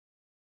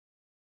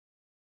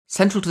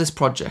Central to this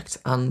project,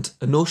 and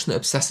a notion that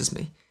obsesses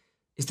me,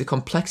 is the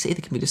complexity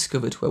that can be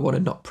discovered where one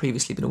had not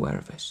previously been aware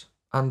of it.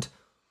 And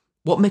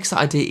what makes that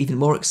idea even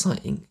more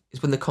exciting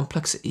is when the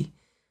complexity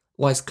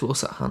lies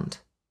close at hand.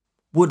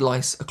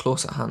 Woodlice are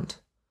close at hand.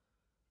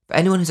 For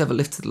anyone who's ever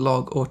lifted a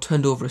log or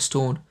turned over a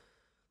stone,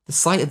 the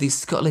sight of these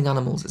scuttling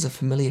animals is a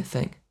familiar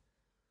thing.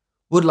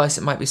 Woodlice,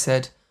 it might be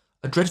said,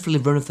 are dreadfully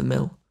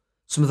run-of-the-mill,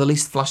 some of the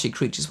least flashy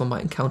creatures one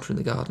might encounter in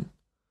the garden.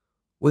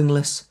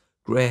 Wingless,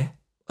 grey,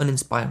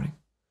 uninspiring.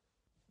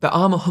 Their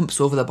armour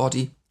humps over their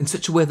body in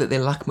such a way that they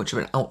lack much of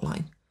an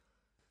outline.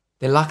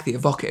 They lack the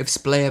evocative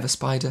splay of a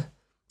spider,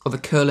 or the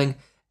curling,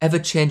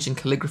 ever-changing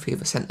calligraphy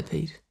of a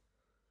centipede.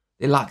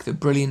 They lack the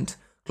brilliant,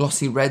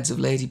 glossy reds of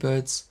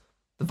ladybirds,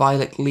 the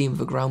violet gleam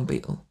of a ground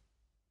beetle.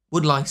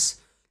 Woodlice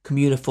come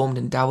uniformed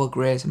in dour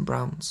greys and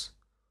browns.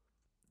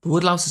 The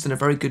woodlouse has done a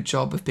very good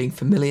job of being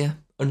familiar,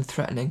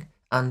 unthreatening,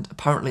 and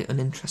apparently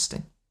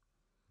uninteresting.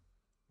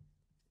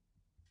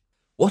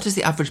 What does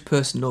the average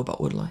person know about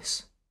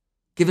woodlice?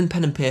 Given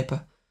pen and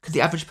paper, could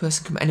the average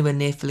person come anywhere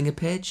near filling a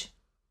page?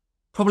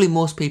 Probably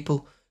most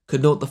people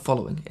could note the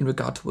following in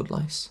regard to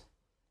woodlice.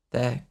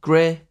 They're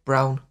grey,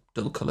 brown,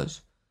 dull-coloured.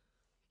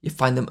 You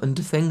find them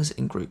under things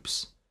in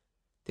groups.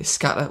 They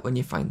scatter when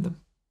you find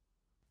them.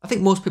 I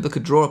think most people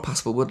could draw a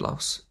passable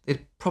woodlouse.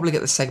 They'd probably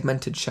get the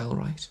segmented shell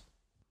right.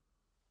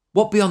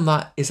 What beyond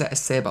that is there to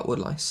say about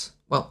woodlice?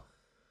 Well,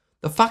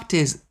 the fact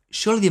is,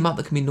 surely the amount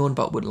that can be known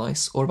about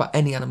woodlice, or about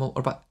any animal, or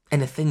about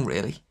anything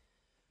really,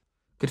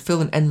 could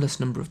fill an endless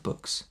number of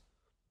books.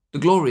 The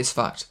glorious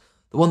fact,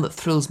 the one that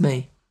thrills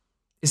me,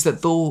 is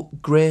that though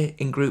grey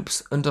in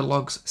groups under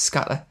logs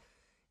scatter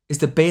is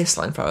the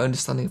baseline for our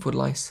understanding of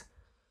woodlice,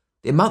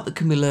 the amount that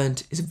can be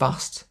learned is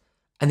vast,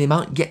 and the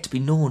amount yet to be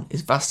known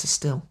is vaster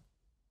still.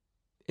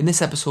 In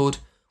this episode,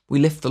 we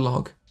lift the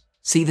log,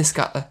 see the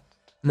scatter,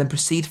 and then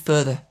proceed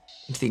further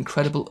into the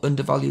incredible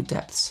undervalued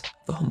depths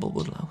of the humble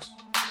woodlouse.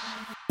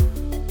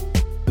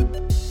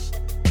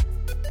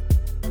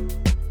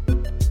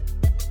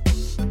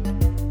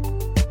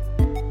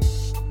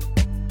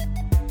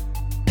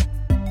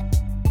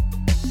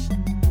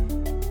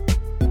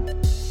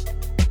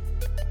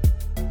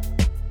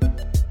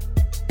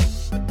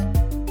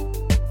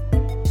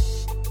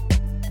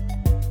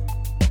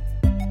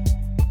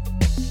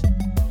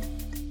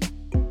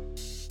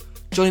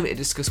 Joining me to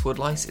discuss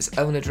woodlice is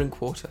Eleanor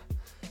Drinkwater,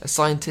 a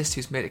scientist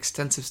who's made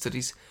extensive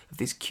studies of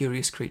these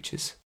curious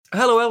creatures.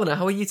 Hello Eleanor,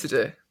 how are you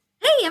today?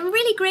 Hey, I'm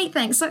really great,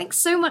 thanks. Thanks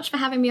so much for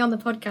having me on the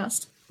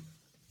podcast.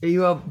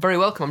 You are very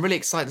welcome. I'm really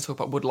excited to talk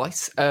about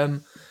woodlice.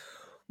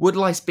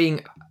 Woodlice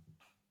being,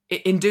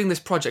 in doing this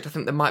project, I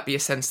think there might be a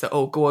sense that,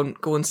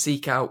 go and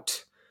seek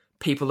out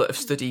people that have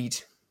studied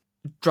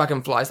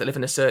dragonflies that live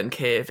in a certain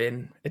cave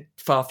in a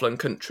far-flung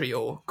country,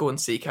 or go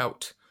and seek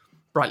out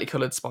brightly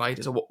coloured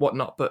spiders or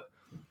whatnot, but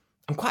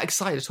I'm quite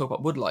excited to talk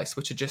about woodlice,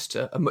 which are just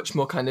a much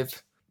more kind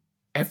of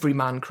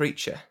everyman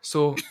creature.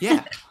 So,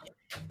 yeah,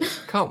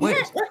 can't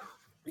wait.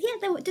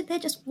 They're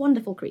just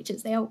wonderful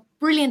creatures. They are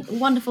brilliant,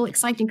 wonderful,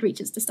 exciting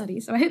creatures to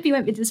study. So I hope you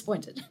won't be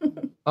disappointed.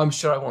 I'm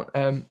sure I won't.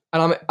 And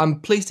I'm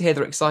pleased to hear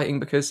they're exciting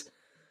because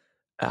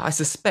I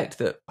suspect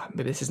that,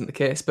 maybe this isn't the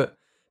case, but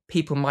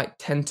people might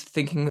tend to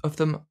thinking of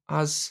them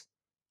as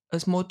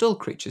more dull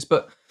creatures.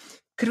 But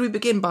could we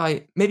begin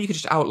by, maybe you could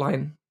just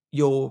outline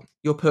your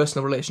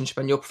personal relationship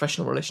and your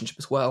professional relationship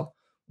as well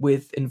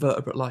with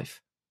invertebrate life?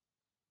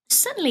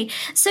 Certainly.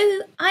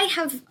 So I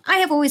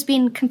have always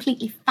been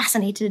completely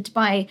fascinated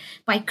by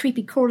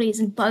creepy crawlies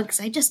and bugs.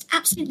 I just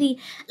absolutely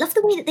love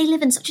the way that they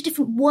live in such a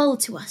different world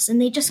to us,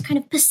 and they just kind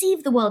of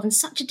perceive the world in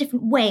such a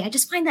different way. I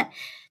just find that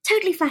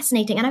totally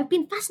fascinating, and I've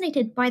been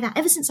fascinated by that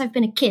ever since I've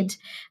been a kid.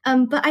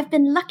 But I've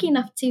been lucky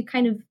enough to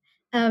kind of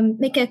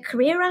make a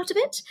career out of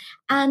it.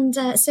 And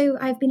so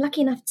I've been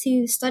lucky enough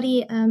to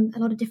study a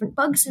lot of different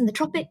bugs in the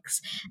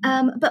tropics.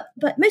 But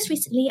most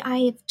recently,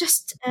 I've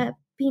just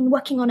been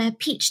working on a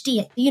PhD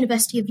at the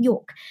University of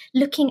York,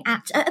 looking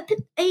at a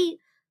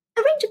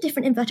range of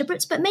different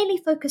invertebrates, but mainly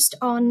focused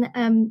on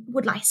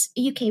woodlice,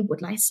 UK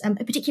woodlice,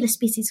 a particular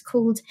species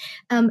called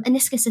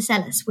Aniscus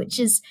ocellus,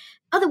 which is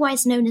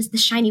otherwise known as the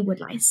shiny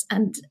woodlice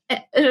and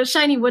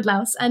shiny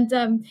woodlouse.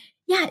 And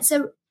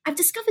so I've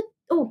discovered,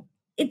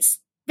 it's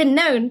been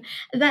known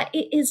that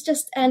it is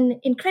just an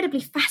incredibly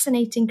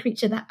fascinating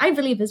creature that I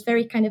believe is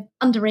very kind of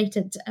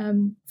underrated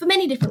for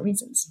many different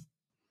reasons.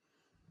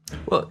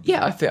 Well,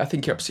 yeah, I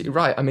think you're absolutely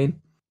right. I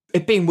mean,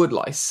 it being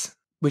woodlice,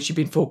 which you've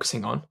been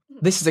focusing on,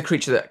 this is a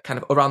creature that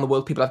kind of around the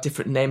world people have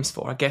different names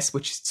for, I guess,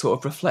 which sort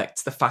of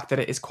reflects the fact that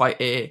it is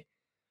quite a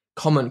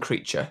common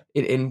creature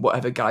in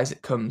whatever guise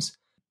it comes.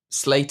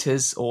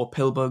 Slaters or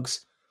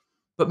pillbugs.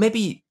 But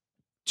maybe,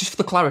 just for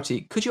the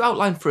clarity, could you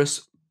outline for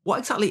us what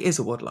exactly is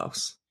a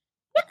woodlouse?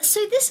 Yeah, so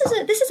this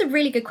is a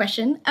really good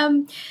question.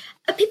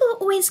 People are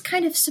always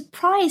kind of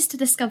surprised to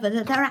discover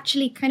that they're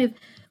actually kind of,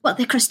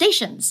 they're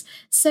crustaceans.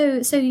 So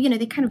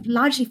they kind of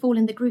largely fall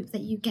in the group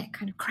that you get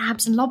kind of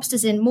crabs and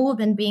lobsters in more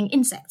than being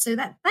insects. So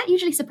that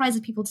usually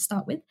surprises people to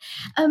start with.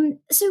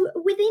 So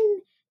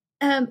within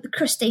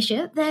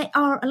crustacea, there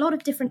are a lot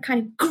of different kind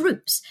of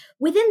groups.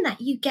 Within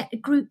that, you get a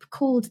group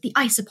called the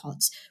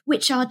isopods,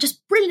 which are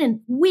just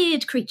brilliant,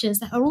 weird creatures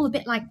that are all a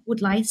bit like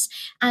woodlice,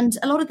 and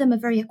a lot of them are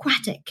very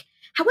aquatic.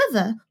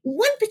 However,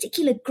 one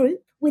particular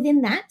group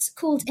within that,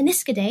 called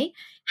Aniscidae,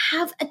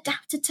 have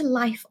adapted to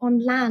life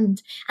on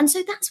land. And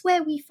so that's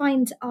where we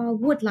find our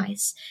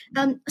woodlice.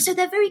 So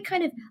they're very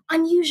kind of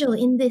unusual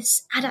in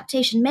this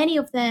adaptation. Many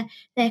of their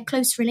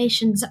close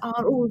relations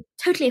are all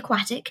totally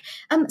aquatic.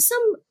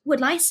 Some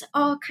woodlice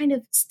are kind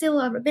of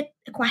still a bit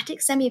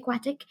aquatic,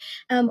 semi-aquatic,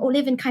 or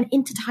live in kind of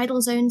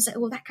intertidal zones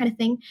or that kind of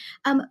thing.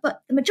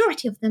 But the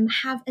majority of them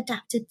have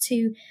adapted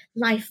to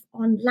life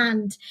on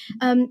land.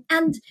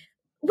 And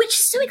which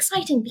is so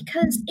exciting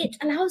because it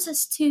allows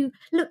us to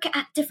look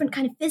at different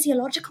kind of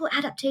physiological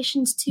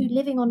adaptations to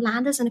living on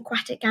land as an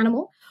aquatic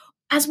animal,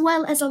 as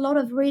well as a lot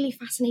of really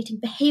fascinating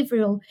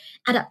behavioral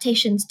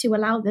adaptations to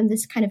allow them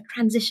this kind of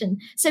transition.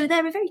 So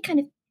they're a very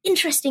kind of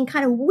interesting,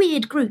 kind of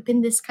weird group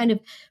in this kind of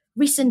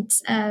recent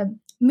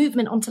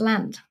movement onto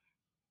land.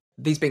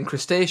 These being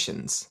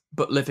crustaceans,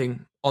 but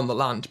living on the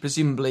land,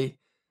 presumably,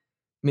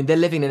 I mean, they're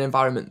living in an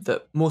environment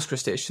that most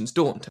crustaceans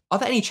don't. Are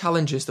there any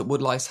challenges that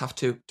woodlice have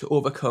to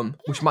overcome,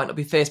 which might not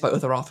be faced by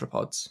other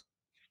arthropods?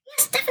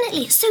 Yes,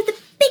 definitely. So the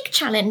big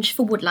challenge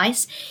for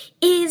woodlice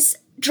is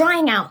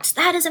drying out.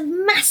 That is a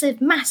massive,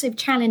 massive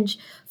challenge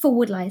for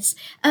woodlice.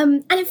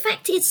 And in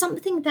fact, it's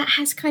something that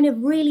has kind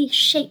of really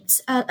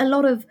shaped a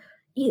lot of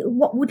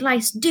what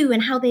woodlice do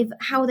and how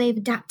they've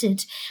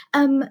adapted.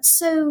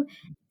 So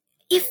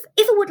if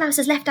a woodlouse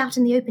is left out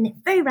in the open, it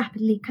very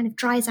rapidly kind of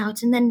dries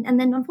out and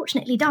then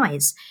unfortunately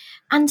dies.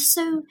 And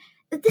so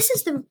this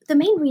is the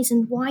main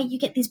reason why you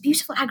get these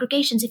beautiful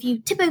aggregations. If you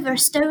tip over a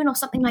stone or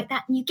something like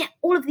that and you get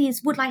all of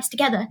these woodlice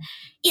together,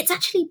 it's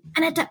actually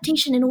an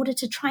adaptation in order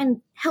to try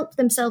and help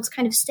themselves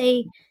kind of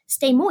stay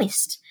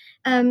moist.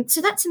 So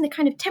that's in the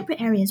kind of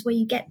temperate areas where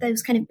you get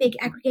those kind of big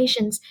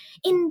aggregations.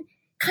 In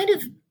kind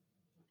of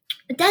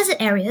desert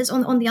areas,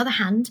 on the other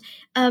hand,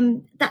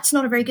 that's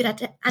not a very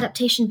good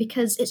adaptation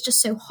because it's just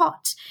so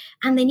hot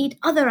and they need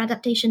other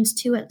adaptations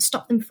to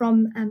stop them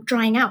from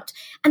drying out.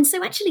 And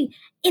so actually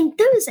in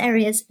those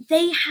areas,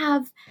 they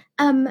have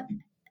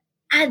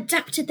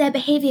adapted their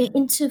behavior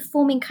into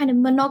forming kind of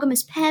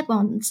monogamous pair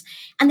bonds.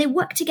 And they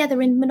work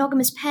together in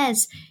monogamous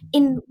pairs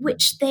in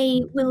which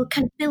they will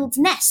kind of build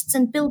nests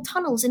and build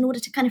tunnels in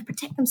order to kind of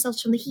protect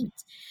themselves from the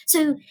heat.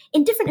 So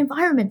in different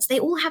environments, they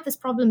all have this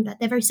problem that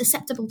they're very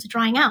susceptible to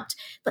drying out,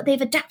 but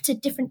they've adapted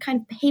different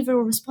kind of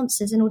behavioral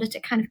responses in order to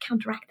kind of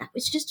counteract that,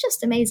 which is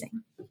just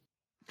amazing.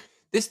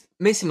 This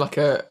may seem like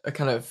a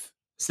kind of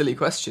silly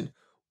question.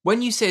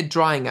 When you say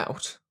drying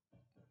out,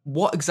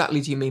 what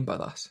exactly do you mean by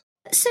that?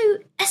 So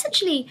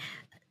essentially,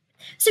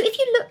 if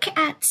you look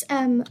at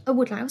a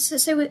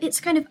woodlouse, so its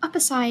kind of upper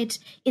side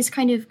is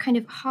kind of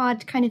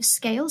hard kind of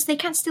scales. They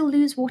can still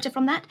lose water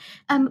from that,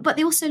 but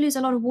they also lose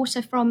a lot of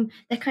water from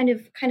their kind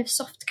of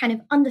soft kind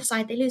of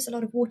underside. They lose a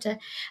lot of water,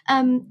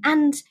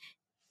 and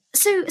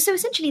so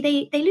essentially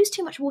they lose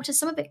too much water.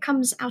 Some of it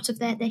comes out of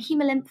their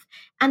hemolymph,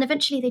 and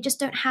eventually they just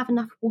don't have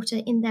enough water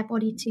in their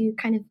body to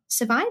kind of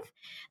survive.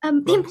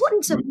 The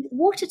importance of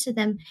water to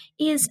them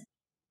is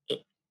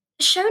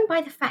shown by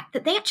the fact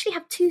that they actually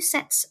have two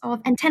sets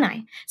of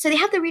antennae. So they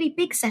have the really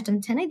big set of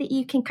antennae that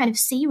you can kind of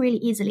see really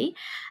easily.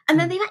 And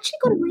then they've actually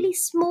got a really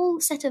small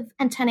set of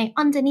antennae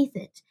underneath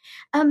it.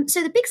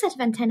 So the big set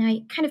of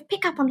antennae kind of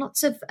pick up on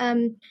lots of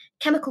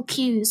chemical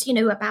cues,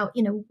 about,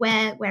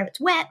 where it's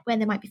wet, where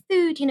there might be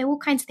food, all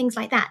kinds of things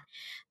like that.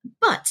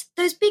 But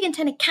those big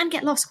antennae can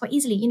get lost quite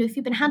easily. If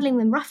you've been handling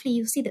them roughly,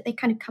 you'll see that they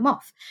kind of come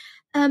off.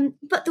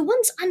 But the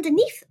ones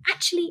underneath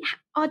actually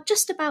are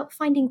just about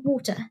finding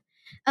water.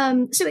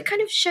 So it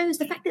kind of shows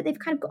the fact that they've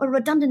kind of got a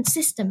redundant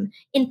system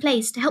in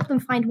place to help them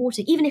find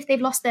water, even if they've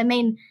lost their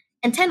main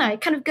antennae.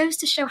 It kind of goes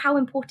to show how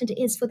important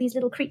it is for these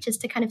little creatures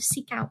to kind of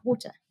seek out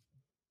water.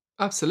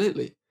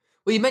 Absolutely.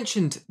 Well, you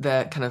mentioned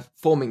they're kind of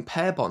forming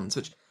pair bonds,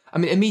 which, I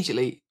mean,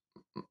 immediately,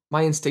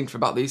 my instinct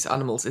about these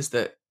animals is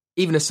that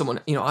even as someone,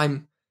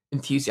 I'm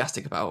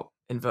enthusiastic about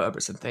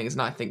invertebrates and things,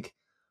 and I think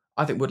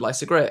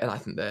woodlice are great, and I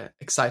think they're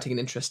exciting and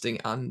interesting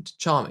and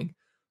charming.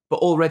 But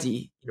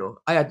already,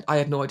 I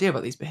had no idea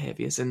about these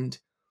behaviours.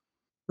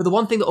 But the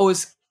one thing that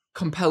always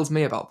compels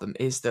me about them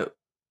is that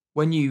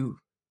when you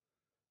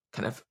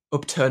kind of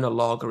upturn a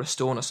log or a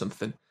stone or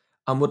something,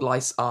 and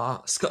woodlice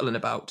are scuttling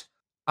about,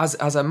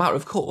 as a matter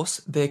of course,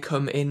 they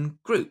come in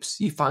groups.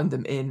 You find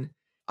them in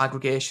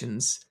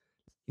aggregations.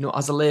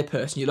 As a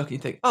layperson, you look and you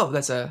think, oh,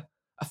 there's a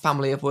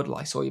family of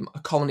woodlice or a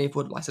colony of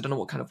woodlice. I don't know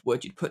what kind of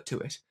word you'd put to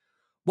it.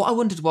 What I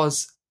wondered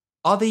was,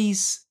 are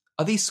these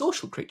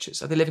social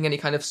creatures? Are they living any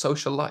kind of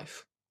social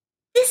life?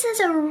 This is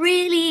a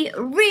really,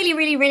 really,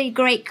 really, really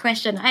great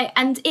question.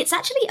 And it's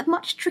actually a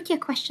much trickier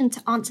question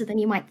to answer than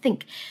you might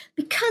think.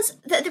 Because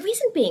the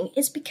reason being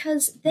is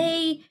because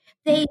they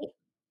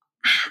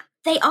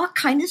are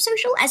kind of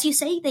social. As you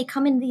say, they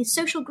come in these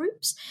social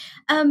groups.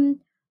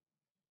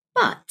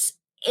 But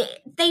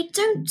they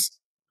don't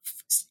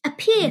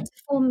appear to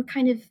form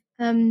kind of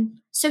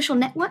social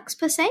networks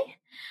per se.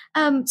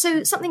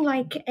 So something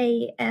like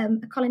a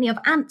colony of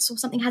ants or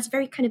something has a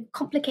very kind of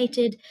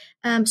complicated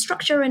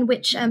structure in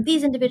which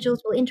these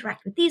individuals will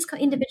interact with these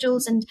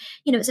individuals, and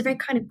it's a very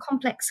kind of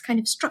complex kind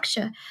of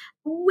structure.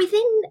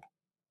 Within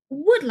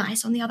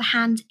woodlice, on the other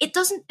hand, it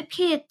doesn't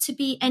appear to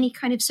be any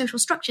kind of social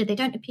structure. They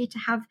don't appear to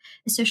have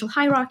a social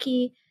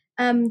hierarchy.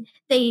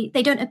 They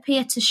don't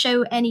appear to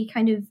show any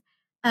kind of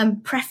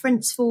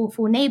preference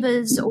for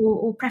neighbors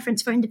or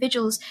preference for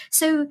individuals.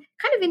 So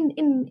kind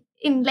of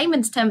in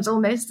layman's terms,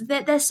 almost,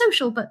 they're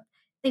social, but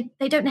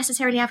they don't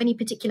necessarily have any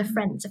particular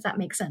friends, if that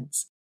makes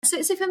sense.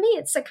 So for me,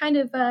 it's a kind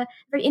of a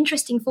very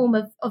interesting form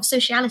of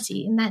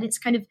sociality, in that it's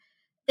kind of,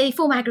 they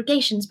form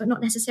aggregations, but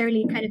not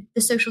necessarily kind of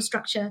the social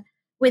structure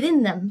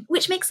within them,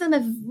 which makes them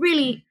a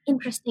really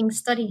interesting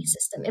study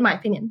system, in my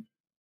opinion.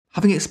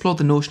 Having explored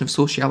the notion of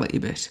sociality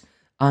a bit,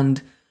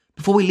 and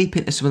before we leap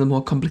into some of the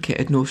more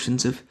complicated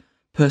notions of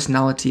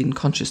personality and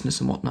consciousness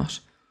and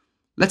whatnot,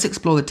 let's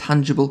explore the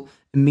tangible,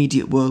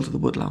 immediate world of the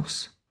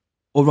woodlouse.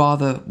 Or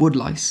rather,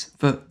 woodlice,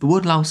 for the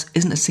woodlouse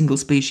isn't a single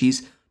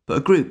species, but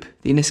a group,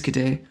 the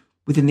Aniscidae,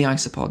 within the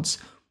isopods,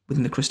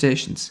 within the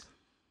crustaceans.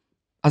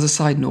 As a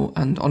side note,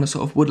 and on a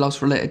sort of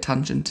woodlouse-related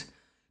tangent,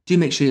 do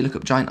make sure you look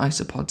up giant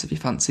isopods if you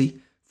fancy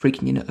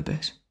freaking your nut a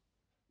bit.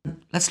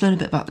 Let's learn a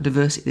bit about the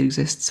diversity that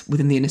exists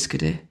within the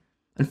Aniscidae,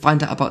 and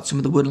find out about some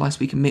of the woodlice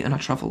we can meet on our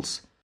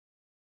travels.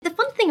 The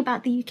fun thing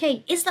about the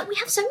UK is that we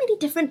have so many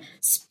different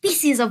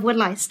species of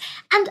woodlice,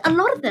 and a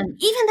lot of them,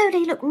 even though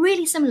they look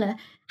really similar,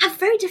 have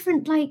very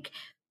different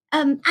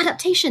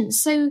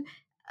adaptations. So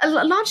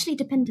largely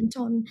dependent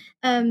on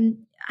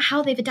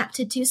how they've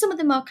adapted to. Some of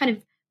them are kind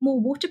of more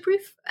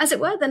waterproof, as it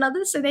were, than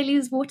others, so they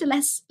lose water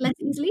less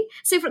easily.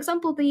 So, for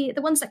example, the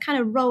ones that kind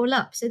of roll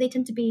up, so they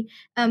tend to be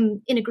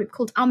in a group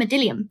called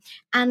Armadillium,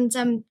 and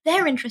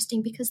they're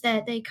interesting because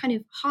they're kind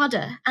of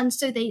harder, and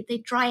so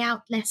they dry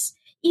out less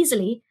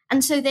easily,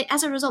 and so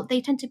as a result they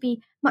tend to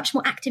be much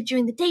more active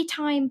during the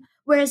daytime,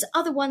 whereas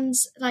other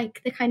ones,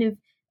 like the kind of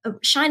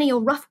shiny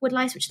or rough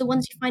woodlice, which are the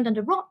ones you find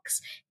under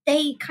rocks,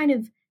 they kind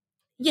of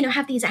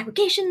have these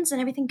aggregations and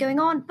everything going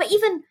on. But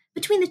even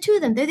between the two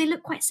of them, though they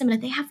look quite similar,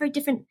 they have very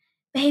different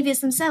behaviors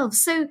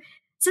themselves. So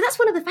that's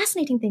one of the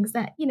fascinating things,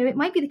 that, it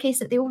might be the case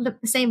that they all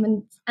look the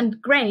same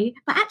and grey,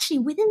 but actually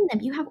within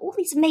them you have all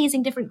these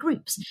amazing different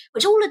groups,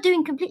 which all are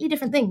doing completely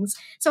different things.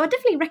 So I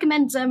definitely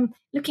recommend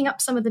looking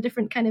up some of the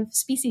different kind of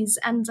species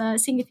and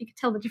seeing if you could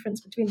tell the difference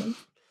between them.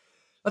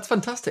 That's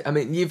fantastic. I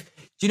mean, you've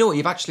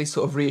actually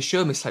sort of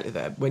reassured me slightly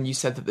there when you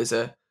said that there's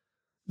that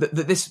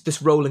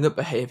this rolling up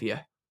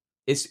behaviour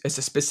is a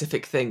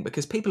specific thing,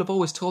 because people have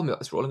always told me about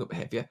this rolling up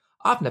behaviour.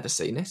 I've never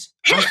seen it.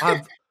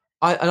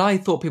 I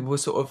thought people were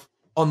sort of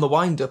on the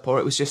wind up, or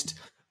it was just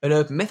an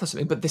urban myth or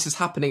something, but this is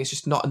happening. It's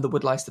just not in the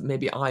woodlice that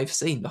maybe I've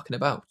seen knocking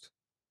about.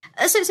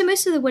 So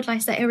most of the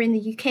woodlice that are in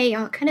the UK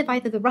are kind of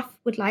either the rough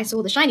woodlice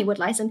or the shiny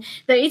woodlice, and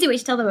the easy way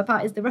to tell them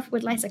apart is the rough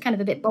woodlice are kind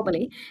of a bit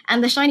bobbly,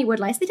 and the shiny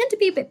woodlice, they tend to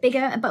be a bit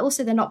bigger, but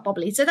also they're not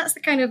bobbly. So that's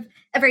the kind of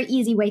a very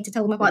easy way to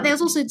tell them apart.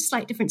 There's also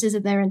slight differences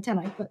of their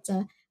antennae, but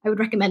I would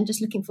recommend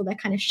just looking for their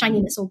kind of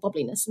shininess or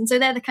bobbliness, and so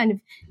they're the kind of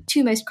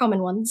two most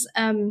common ones.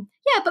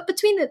 But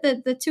between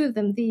the two of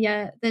them,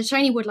 the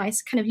shiny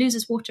woodlice kind of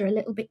loses water a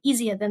little bit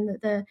easier than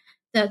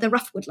the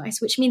rough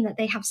woodlice, which mean that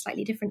they have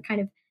slightly different kind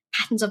of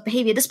patterns of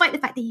behavior, despite the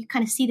fact that you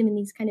kind of see them in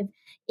these kind of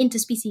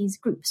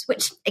interspecies groups,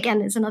 which again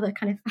is another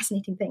kind of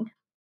fascinating thing.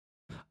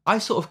 I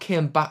sort of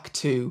came back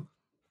to,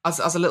 as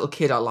a little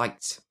kid, I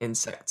liked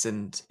insects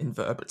and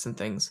invertebrates and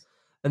things,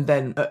 and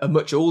then at a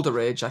much older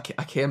age, I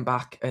came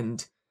back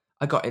and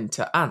I got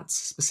into ants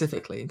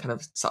specifically, and kind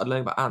of started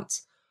learning about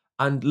ants,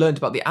 and learned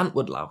about the ant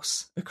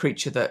woodlouse, a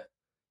creature that,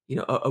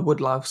 a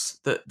woodlouse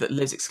that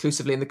lives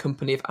exclusively in the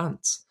company of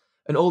ants,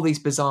 and all these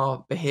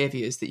bizarre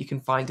behaviours that you can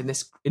find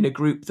in a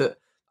group that,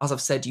 as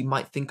I've said, you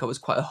might think of as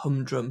quite a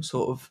humdrum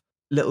sort of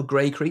little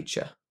grey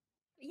creature.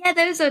 Yeah,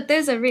 those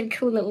are really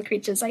cool little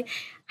creatures. I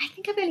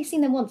think I've only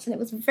seen them once, and it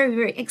was a very,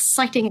 very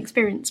exciting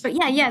experience. But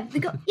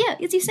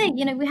as you say,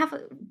 we have,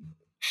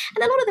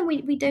 and a lot of them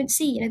we don't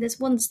see.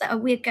 There's ones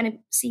that we're going to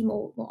see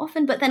more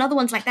often, but then other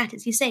ones like that,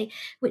 as you say,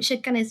 which are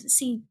going to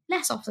see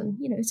less often.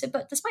 So,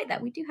 but despite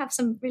that, we do have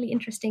some really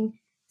interesting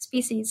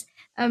species.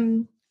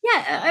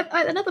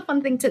 Another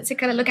fun thing to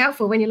kind of look out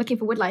for when you're looking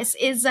for woodlice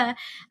is a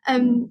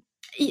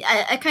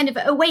kind of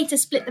a way to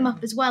split them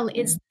up as well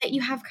is that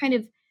you have kind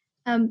of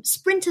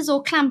sprinters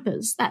or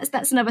clampers.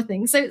 That's another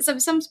thing. So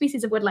some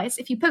species of woodlice,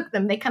 if you poke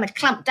them, they kind of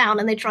clamp down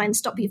and they try and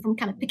stop you from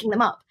kind of picking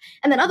them up.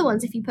 And then other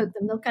ones, if you poke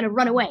them, they'll kind of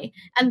run away,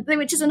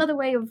 which is another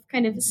way of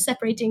kind of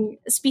separating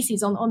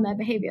species on their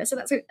behavior. So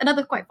that's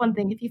another quite fun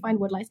thing. If you find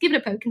woodlice, give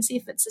it a poke and see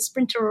if it's a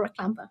sprinter or a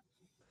clamper.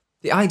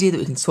 The idea that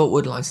we can sort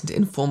woodlice into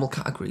informal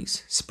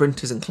categories,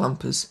 sprinters and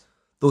clampers,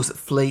 those that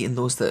flee and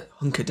those that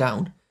hunker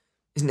down,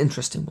 is an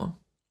interesting one.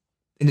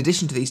 In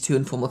addition to these two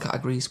informal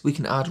categories, we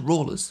can add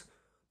rollers,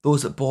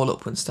 those that ball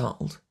up when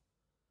startled.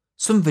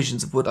 Some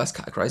visions of woodlice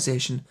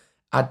categorisation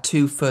add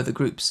two further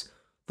groups,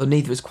 though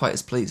neither is quite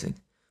as pleasing.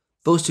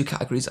 Those two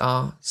categories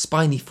are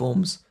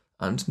spiniforms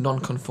and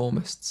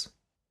nonconformists.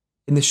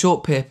 In the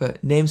short paper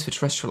Names for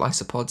Terrestrial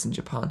Isopods in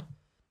Japan,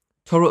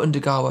 Toru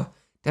Undergawa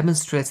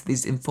demonstrates that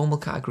these informal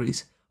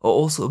categories are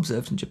also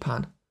observed in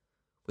Japan,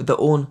 with their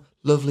own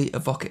lovely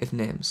evocative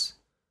names.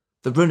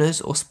 The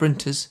runners or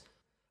sprinters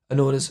are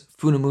known as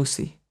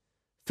funamushi.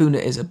 Funa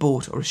is a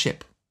boat or a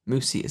ship,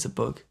 mushi is a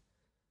bug.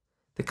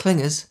 The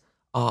clingers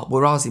are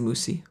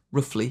warazimushi,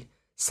 roughly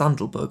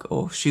sandalbug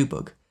or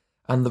shoebug,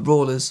 and the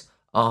rollers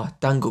are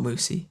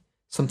dangomushi,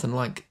 something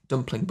like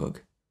dumpling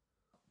bug.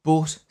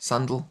 Boat,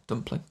 sandal,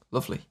 dumpling,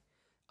 lovely.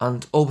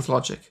 And all with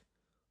logic.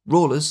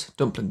 Rollers,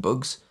 dumpling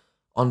bugs,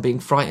 on being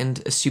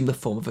frightened assume the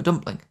form of a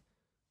dumpling.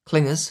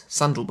 Clingers,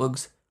 sandal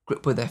bugs,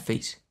 grip with their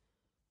feet.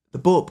 The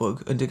boat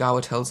bug,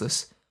 Undergawa tells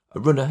us, a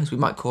runner as we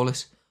might call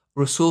it,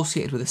 are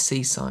associated with a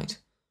seaside,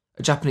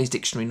 a Japanese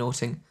dictionary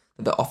noting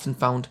that they're often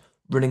found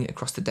running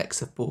across the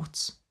decks of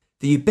boats.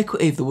 The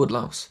ubiquity of the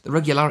woodlouse, the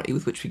regularity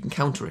with which we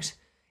encounter it,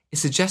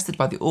 is suggested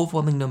by the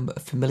overwhelming number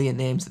of familiar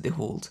names that they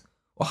hold,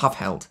 or have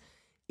held,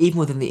 even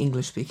within the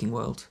English-speaking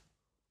world.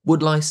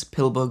 Woodlice,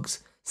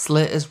 pillbugs,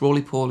 slaters,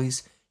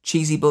 roly-polies,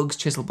 cheesy bugs,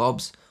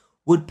 chiselbobs,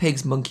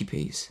 woodpigs, monkey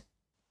peas.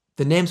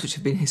 The names which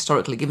have been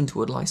historically given to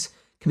woodlice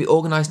can be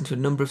organised into a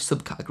number of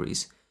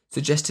subcategories,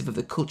 suggestive of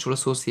the cultural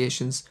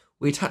associations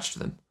we attach to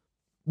them.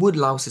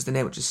 Woodlouse is the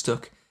name which is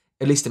stuck,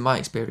 at least in my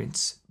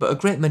experience, but a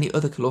great many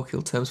other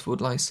colloquial terms for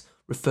woodlice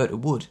refer to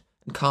wood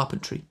and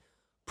carpentry,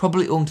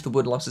 probably owing to the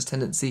woodlouse's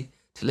tendency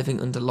to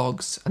living under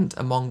logs and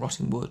among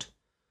rotting wood.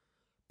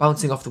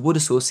 Bouncing off the wood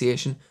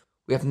association,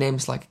 we have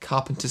names like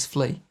carpenter's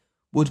flea,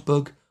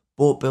 woodbug,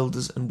 boat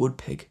builders and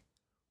woodpig.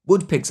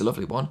 Woodpig's a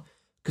lovely one,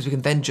 because we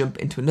can then jump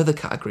into another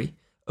category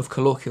of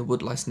colloquial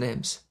woodlice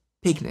names,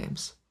 pig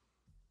names.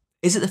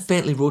 Is it the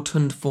faintly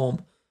rotund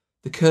form,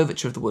 the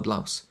curvature of the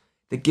woodlouse,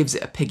 that gives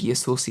it a piggy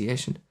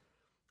association?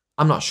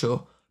 I'm not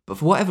sure, but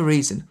for whatever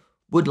reason,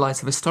 woodlice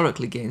have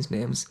historically gained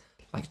names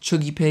like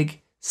chuggy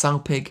pig, sow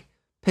pig,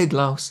 pig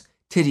louse,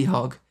 tiddy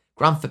hog,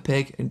 gramfer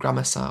pig and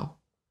grammar sow.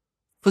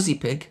 Fuzzy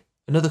pig,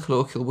 another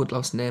colloquial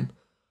woodlouse name,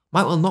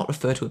 might well not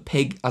refer to a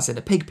pig as in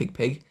a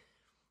pig.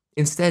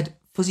 Instead,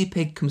 fuzzy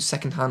pig comes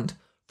second hand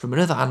from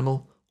another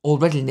animal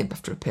already named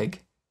after a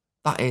pig.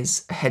 That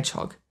is, a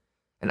hedgehog,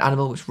 an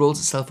animal which rolls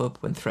itself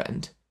up when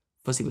threatened,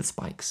 fuzzy with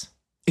spikes.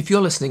 If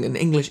you're listening and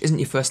English isn't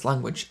your first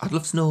language, I'd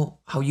love to know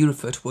how you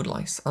refer to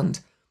woodlice and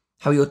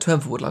how your term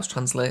for woodlouse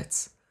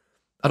translates.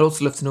 I'd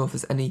also love to know if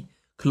there's any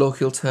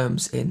colloquial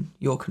terms in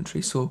your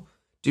country, so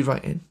do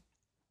write in.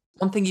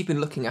 One thing you've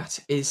been looking at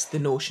is the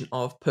notion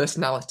of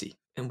personality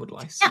in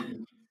woodlice.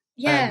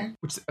 Yeah.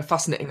 Which is a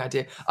fascinating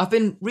idea. I've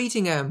been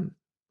reading a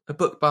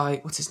book by,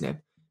 what's his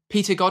name?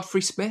 Peter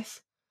Godfrey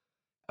Smith,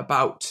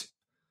 about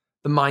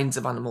the minds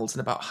of animals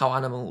and about how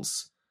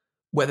animals,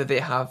 whether they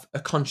have a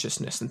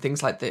consciousness and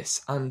things like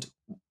this. And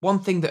one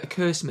thing that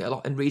occurs to me a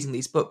lot in reading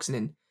these books and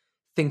in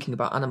thinking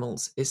about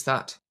animals is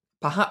that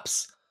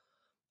perhaps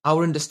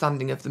our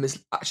understanding of them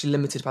is actually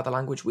limited by the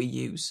language we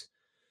use.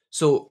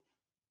 So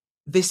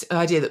this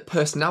idea that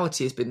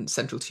personality has been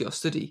central to your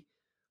study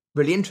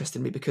really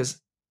interested me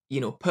because,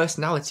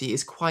 personality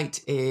is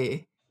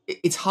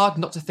it's hard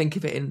not to think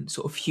of it in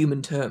sort of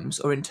human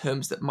terms or in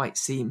terms that might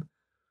seem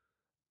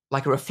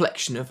like a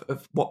reflection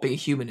of what being a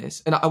human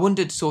is. And I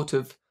wondered sort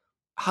of,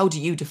 how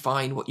do you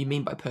define what you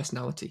mean by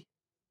personality?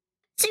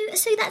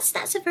 So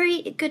that's a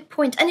very good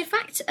point. And in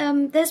fact,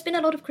 there's been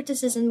a lot of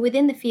criticism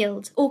within the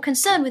field, or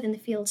concern within the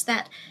fields,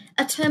 that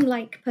a term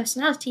like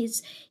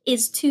personalities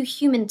is too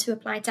human to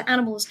apply to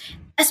animals,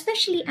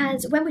 especially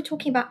as when we're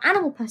talking about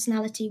animal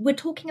personality, we're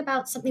talking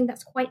about something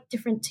that's quite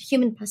different to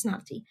human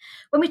personality.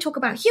 When we talk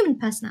about human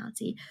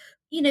personality,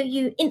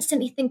 you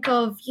instantly think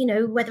of,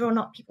 whether or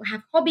not people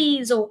have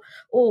hobbies or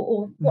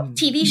what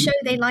TV show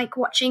they like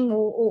watching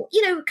or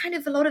kind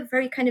of a lot of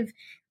very kind of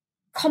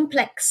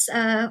complex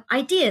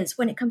ideas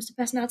when it comes to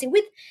personality.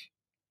 With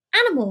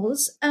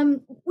animals,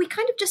 we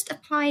kind of just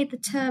apply the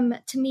term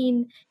to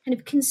mean kind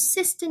of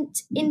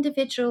consistent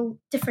individual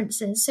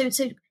differences. So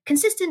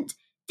consistent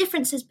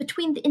differences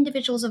between the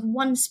individuals of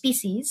one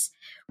species,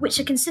 which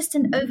are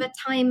consistent over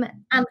time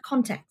and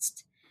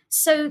context.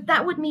 So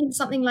that would mean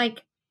something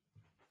like,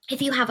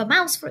 if you have a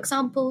mouse, for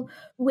example,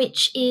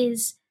 which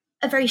is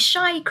a very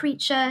shy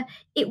creature,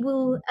 it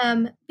will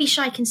be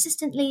shy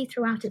consistently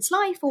throughout its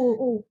life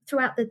or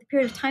throughout the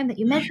period of time that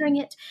you're measuring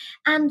it.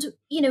 And,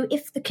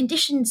 if the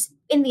conditions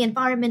in the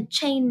environment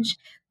change,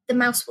 the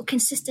mouse will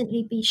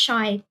consistently be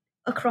shy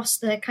across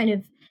the kind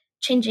of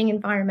changing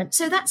environment.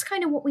 So that's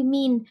kind of what we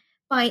mean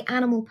by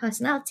animal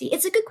personality.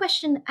 It's a good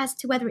question as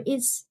to whether it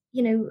is,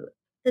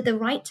 the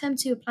right term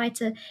to apply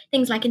to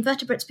things like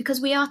invertebrates,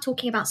 because we are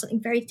talking about something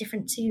very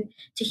different to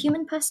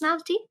human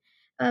personality.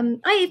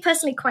 I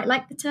personally quite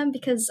like the term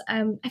because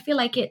I feel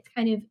like it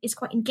kind of is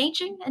quite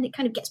engaging and it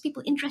kind of gets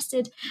people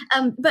interested.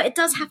 But it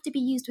does have to be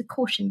used with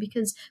caution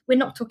because we're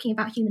not talking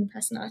about human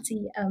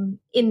personality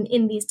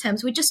in these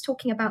terms. We're just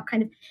talking about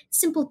kind of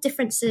simple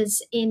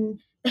differences in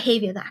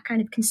behavior that are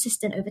kind of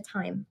consistent over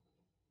time.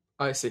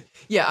 I see.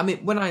 Yeah, I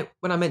mean, when I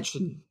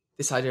mention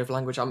this idea of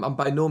language, I'm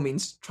by no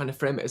means trying to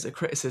frame it as a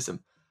criticism.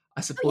 I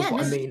suppose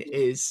I mean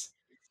is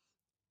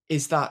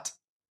that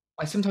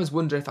I sometimes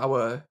wonder if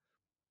our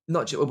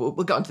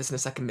we'll get onto this in a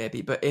second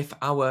maybe, but if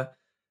our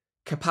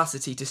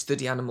capacity to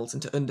study animals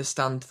and to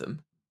understand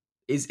them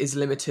is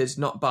limited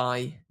not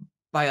by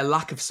a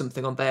lack of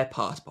something on their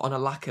part, but on a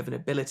lack of an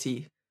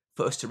ability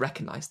for us to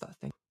recognise that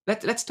thing.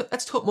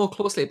 Let's talk more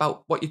closely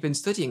about what you've been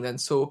studying then.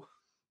 So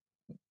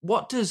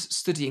what does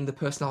studying the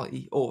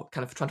personality, or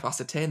kind of trying to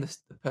ascertain the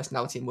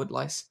personality in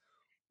woodlice,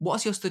 what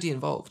has your study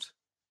involved?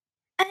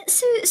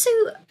 So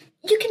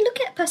you can look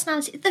at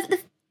personality. The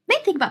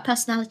main thing about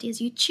personality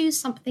is you choose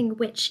something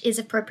which is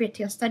appropriate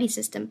to your study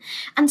system.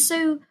 And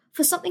so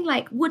for something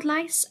like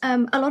woodlice,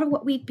 a lot of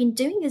what we've been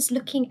doing is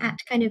looking at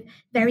kind of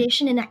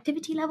variation in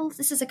activity levels.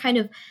 This is a kind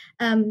of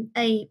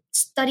a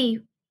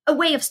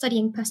way of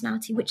studying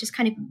personality, which is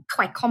kind of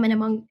quite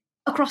common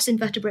across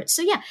invertebrates.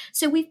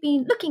 So we've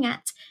been looking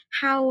at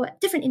how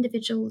different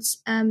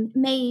individuals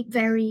may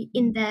vary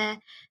in their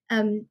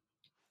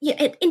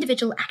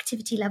individual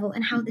activity level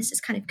and how this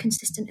is kind of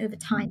consistent over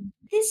time.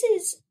 This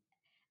is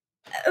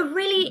a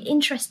really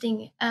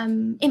interesting,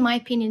 in my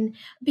opinion,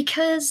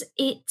 because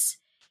it's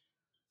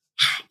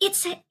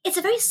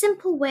a very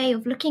simple way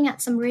of looking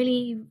at some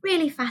really,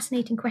 really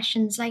fascinating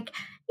questions, like,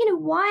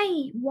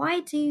 why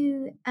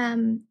do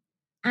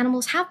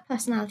animals have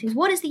personalities?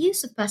 What is the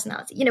use of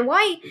personality?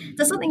 Why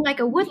does something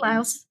like a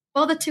woodlouse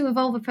bother to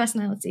evolve a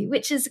personality,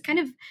 which is kind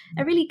of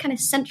a really kind of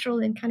central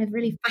and kind of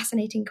really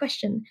fascinating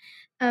question.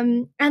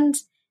 And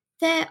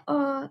there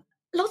are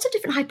lots of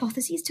different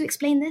hypotheses to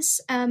explain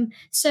this.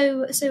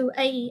 So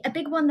a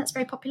big one that's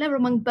very popular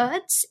among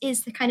birds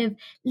is the kind of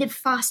live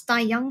fast,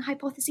 die young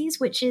hypothesis,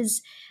 which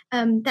is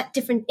that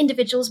different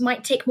individuals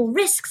might take more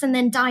risks and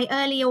then die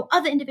early, or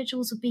other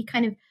individuals would be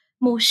kind of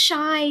more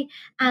shy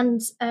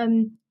and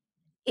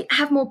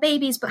have more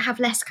babies but have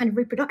less kind of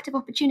reproductive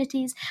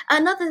opportunities.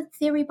 Another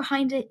theory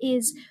behind it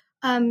is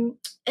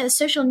a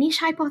social niche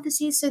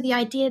hypothesis. So the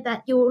idea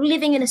that you're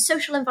living in a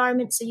social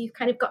environment, so you've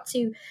kind of got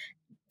to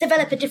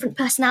develop a different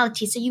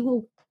personality, so you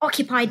will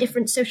occupy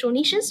different social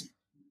niches.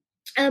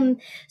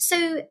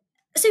 So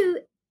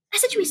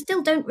essentially we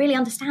still don't really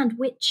understand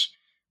which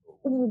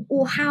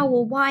or how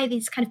or why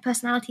these kind of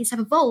personalities have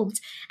evolved,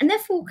 and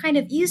therefore kind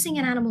of using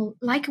an animal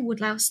like a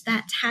woodlouse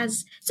that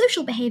has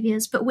social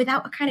behaviors but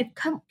without a kind of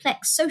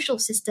complex social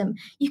system,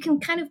 you can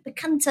kind of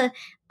begin to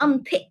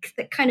unpick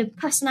the kind of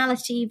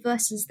personality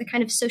versus the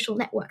kind of social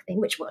network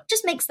thing, which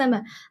just makes them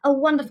a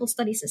wonderful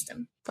study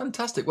system.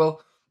 Fantastic.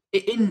 Well,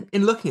 in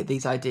looking at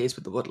these ideas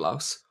with the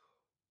woodlouse,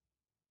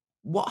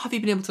 what have you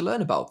been able to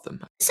learn about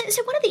them? So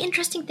one of the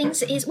interesting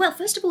things is, well,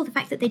 first of all, the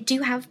fact that they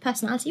do have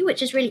personality,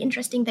 which is really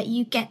interesting, that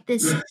you get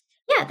this,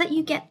 that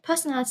you get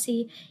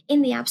personality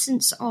in the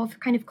absence of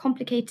kind of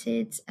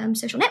complicated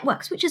social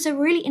networks, which is a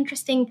really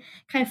interesting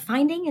kind of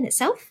finding in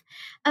itself.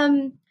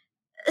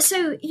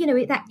 So,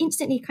 that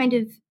instantly kind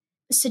of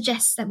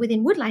suggests that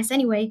within woodlice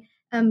anyway,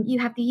 you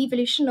have the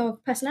evolution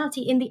of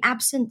personality in the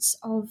absence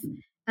of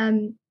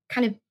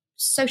kind of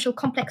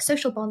complex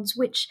social bonds,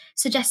 which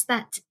suggests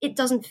that it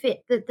doesn't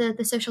fit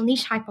the social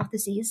niche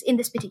hypotheses in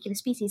this particular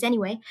species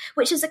anyway,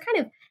 which is a kind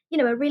of,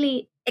 a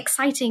really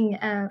exciting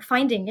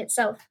finding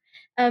itself.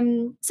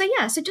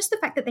 So just the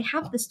fact that they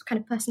have this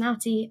kind of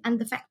personality and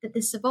the fact that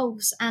this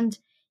evolves and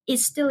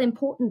is still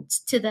important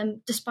to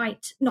them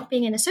despite not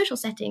being in a social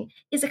setting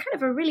is a kind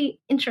of a really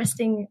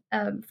interesting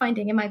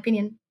finding, in my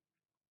opinion.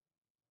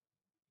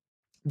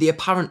 The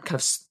apparent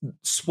kind of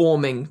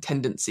swarming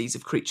tendencies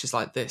of creatures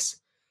like this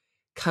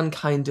can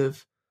kind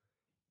of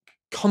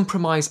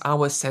compromise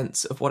our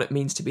sense of what it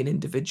means to be an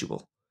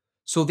individual.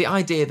 So the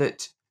idea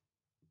that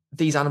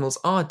these animals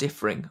are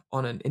differing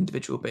on an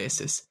individual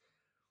basis,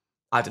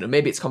 I don't know,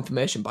 maybe it's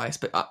confirmation bias,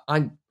 but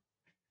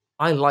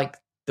I like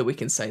that we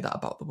can say that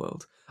about the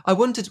world. I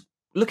wondered,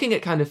 looking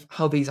at kind of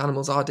how these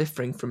animals are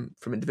differing from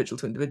individual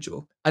to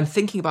individual, and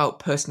thinking about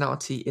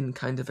personality in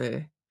kind of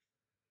a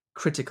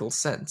critical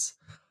sense,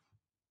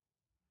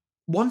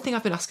 one thing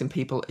I've been asking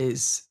people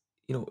is,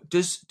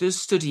 does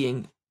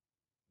studying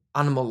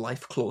animal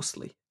life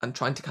closely and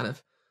trying to kind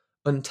of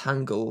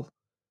untangle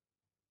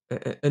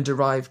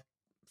and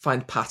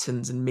find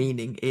patterns and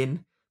meaning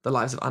in the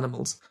lives of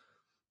animals,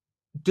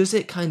 does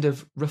it kind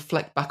of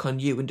reflect back on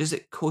you, and does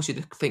it cause you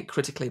to think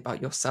critically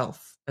about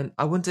yourself? And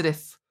I wondered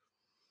if,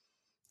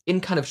 in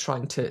kind of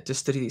trying to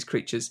study these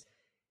creatures,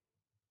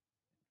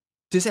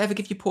 does it ever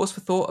give you pause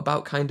for thought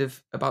about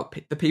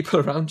the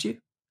people around you?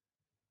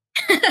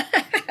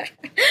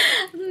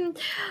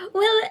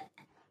 Well,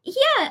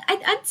 yeah,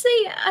 I'd say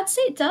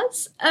it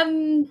does.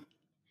 I'd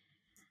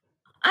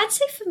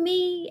say for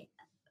me,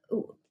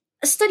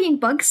 studying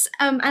bugs,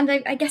 and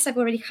I guess I've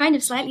already kind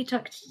of slightly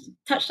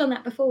touched on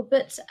that before,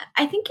 but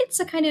I think it's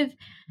a kind of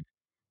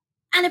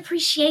an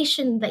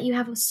appreciation that you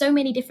have of so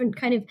many different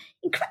kind of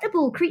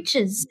incredible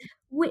creatures,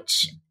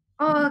 which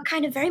are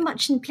kind of very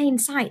much in plain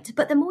sight.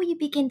 But the more you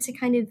begin to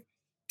kind of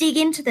dig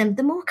into them,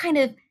 the more kind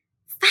of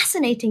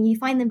fascinating you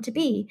find them to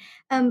be.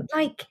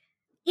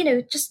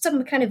 Just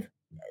some kind of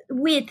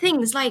weird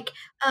things like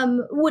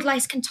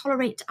woodlice can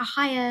tolerate a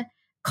higher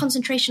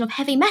concentration of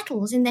heavy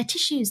metals in their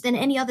tissues than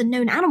any other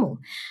known animal.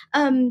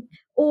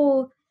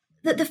 Or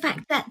the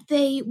fact that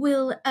they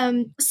will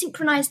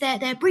synchronize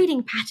their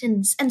breeding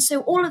patterns, and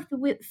so all of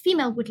the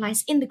female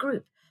woodlice in the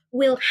group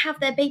will have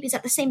their babies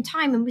at the same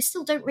time, and we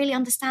still don't really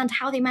understand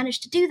how they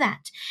managed to do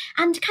that.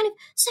 And kind of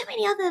so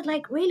many other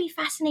like really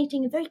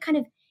fascinating and very kind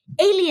of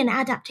alien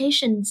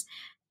adaptations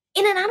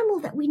in an animal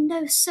that we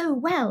know so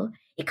well.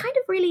 It kind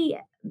of really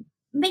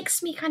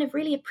makes me kind of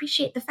really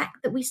appreciate the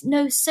fact that we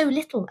know so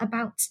little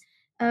about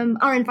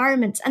our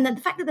environment, and that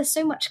the fact that there's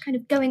so much kind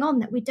of going on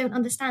that we don't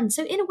understand.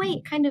 So in a way,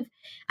 it kind of,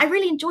 I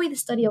really enjoy the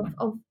study of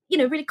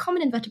really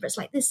common invertebrates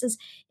like this, as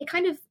it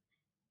kind of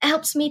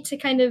helps me to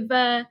kind of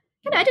I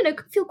don't know,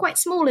 feel quite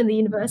small in the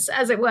universe,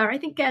 as it were. I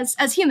think as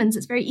humans,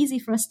 it's very easy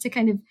for us to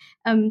kind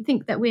of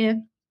think that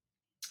we're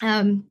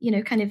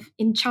kind of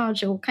in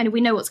charge, or kind of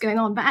we know what's going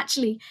on. But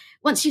actually,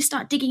 once you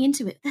start digging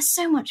into it, there's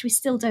so much we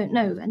still don't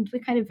know, and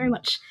we're kind of very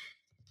much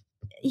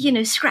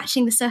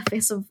scratching the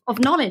surface of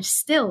knowledge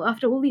still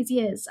after all these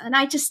years. And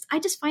I just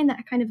find that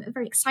a kind of a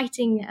very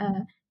exciting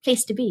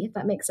place to be, if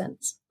that makes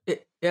sense.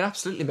 It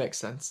absolutely makes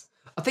sense.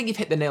 I think you've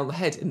hit the nail on the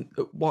head. And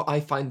what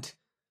I find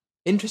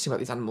interesting about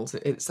these animals,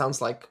 it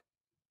sounds like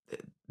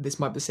this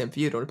might be the same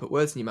for you, I don't want to put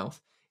words in your mouth,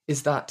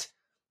 is that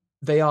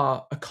they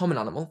are a common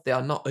animal. They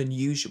are not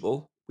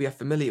unusual. We are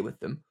familiar with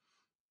them.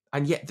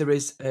 And yet there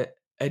is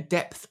a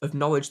depth of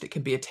knowledge that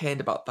can be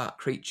attained about that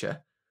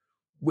creature,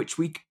 which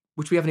we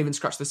haven't even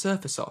scratched the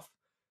surface of.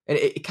 And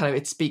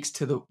it speaks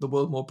to the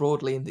world more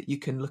broadly, in that you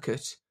can look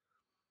at,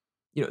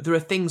 there are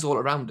things all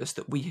around us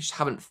that we just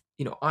haven't,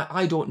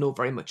 I don't know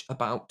very much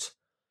about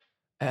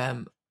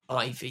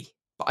ivy,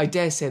 but I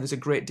dare say there's a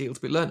great deal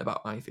to be learned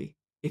about ivy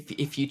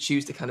if you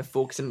choose to kind of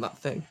focus on that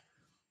thing.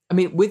 I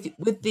mean, with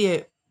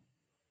the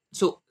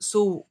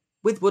so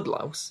with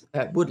woodlice,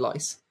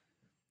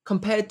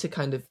 compared to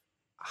kind of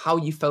how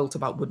you felt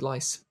about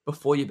woodlice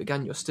before you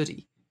began your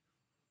study,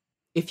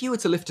 if you were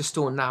to lift a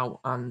stone now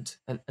and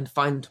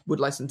find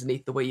woodlice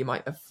underneath the way you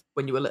might have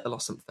when you were little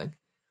or something,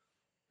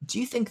 do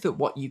you think that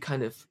what you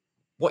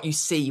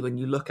see when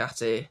you look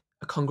at a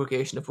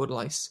congregation of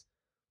woodlice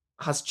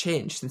has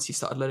changed since you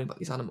started learning about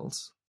these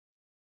animals?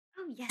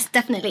 Oh yes,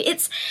 definitely.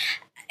 It's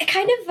a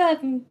kind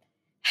of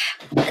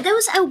there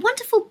was a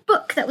wonderful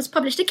book that was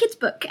published, a kid's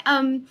book.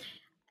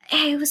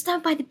 It was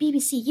done by the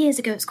BBC years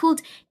ago. It's called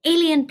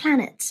Alien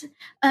Planet,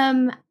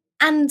 and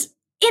in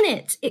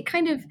it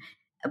kind of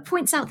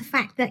points out the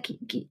fact that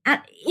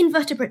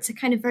invertebrates are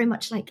kind of very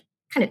much like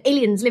kind of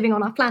aliens living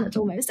on our planet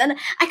almost. And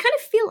I kind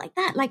of feel like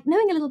that, like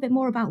knowing a little bit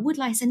more about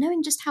woodlice and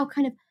knowing just how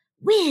kind of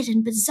weird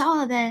and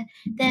bizarre their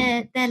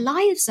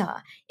lives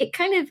are. It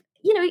kind of,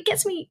 it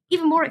gets me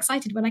even more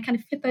excited when I kind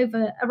of flip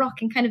over a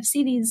rock and kind of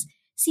see these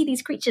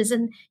creatures.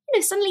 And,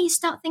 suddenly you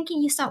start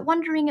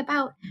wondering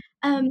about,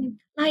 there's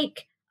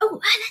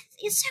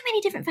so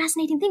many different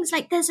fascinating things.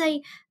 Like there's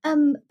a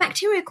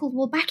bacteria called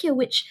Wolbachia,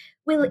 which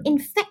will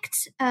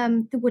infect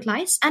the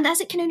woodlice, and as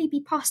it can only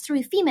be passed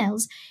through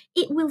females,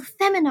 it will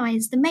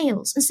feminize the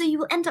males, and so you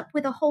will end up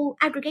with a whole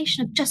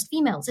aggregation of just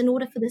females in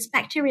order for this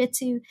bacteria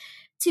to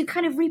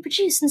kind of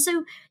reproduce. And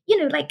so,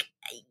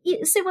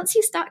 so once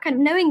you start kind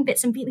of knowing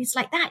bits and pieces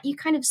like that, you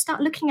kind of start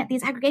looking at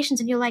these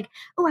aggregations and you're like,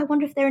 oh, I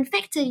wonder if they're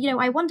infected.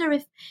 I wonder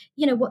if,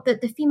 what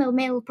the female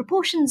male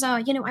proportions are.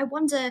 I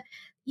wonder,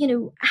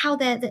 how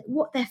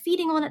what they're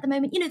feeding on at the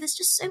moment. There's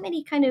just so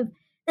many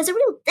there's a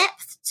real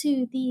depth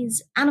to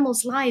these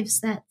animals'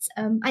 lives that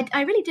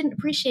I really didn't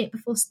appreciate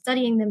before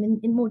studying them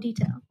in more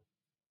detail.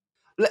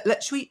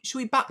 Should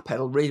we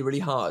backpedal really, really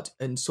hard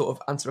and sort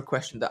of answer a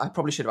question that I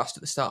probably should have asked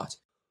at the start?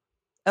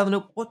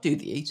 Eleanor, what do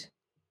they eat?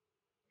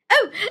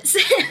 Oh, so,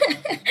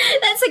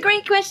 that's a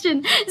great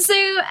question.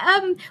 So,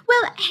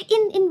 well,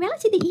 in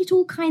reality, they eat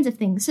all kinds of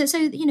things. So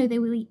they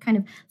will eat kind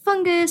of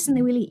fungus, and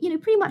they will eat,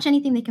 pretty much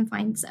anything they can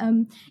find.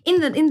 In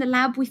the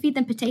lab, we feed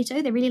them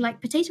potato. They really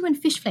like potato, and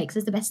fish flakes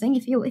is the best thing.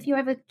 If you're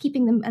ever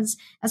keeping them as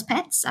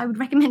pets, I would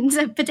recommend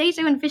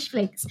potato and fish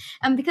flakes,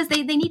 because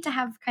they need to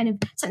have kind of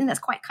something that's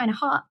quite kind of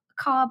hard,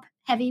 carb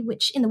heavy,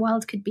 which in the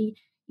wild could be,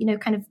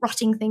 kind of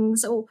rotting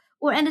things,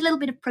 and a little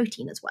bit of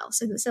protein as well.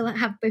 So they'll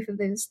have both of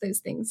those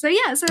things. So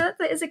yeah, so that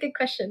is a good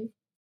question.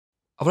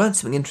 I've learned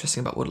something interesting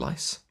about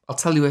woodlice. I'll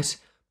tell you it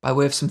by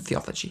way of some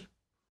theology.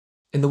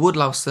 In the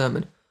Woodlouse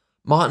sermon,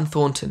 Martin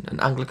Thornton, an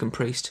Anglican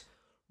priest,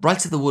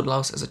 writes of the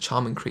woodlouse as a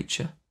charming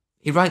creature.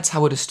 He writes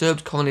how a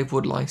disturbed colony of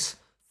woodlice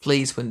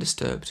flees when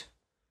disturbed.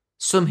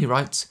 Some, he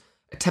writes,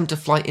 attempt to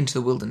fly into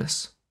the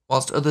wilderness,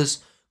 whilst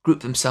others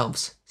group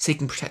themselves,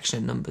 seeking protection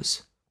in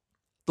numbers.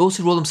 Those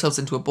who roll themselves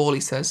into a ball,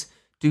 he says,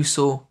 do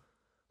so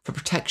for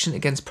protection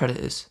against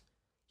predators,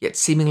 yet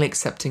seemingly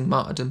accepting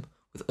martyrdom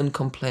with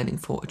uncomplaining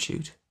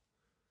fortitude.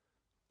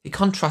 He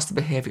contrasts the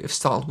behaviour of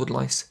startled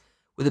woodlice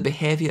with the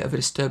behaviour of a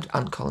disturbed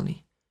ant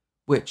colony,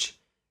 which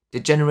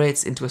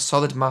degenerates into a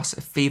solid mass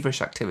of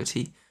feverish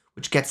activity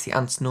which gets the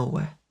ants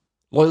nowhere.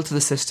 Loyal to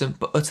the system,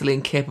 but utterly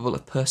incapable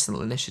of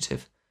personal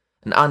initiative,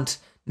 an ant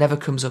never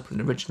comes up with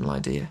an original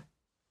idea.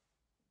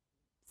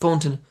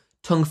 Thornton,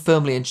 tongue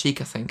firmly in cheek,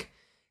 I think,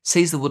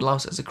 sees the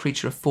woodlouse as a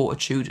creature of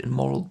fortitude and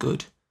moral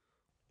good.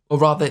 Or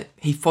rather,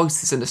 he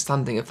foists his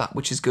understanding of that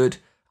which is good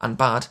and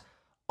bad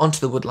onto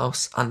the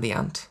woodlouse and the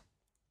ant.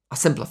 I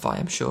simplify,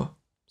 I'm sure.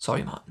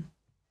 Sorry, Martin.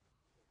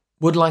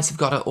 Woodlice have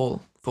got it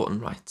all, Thornton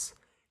writes.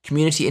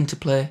 Community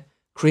interplay,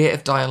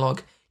 creative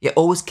dialogue, yet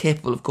always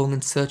capable of going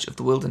in search of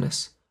the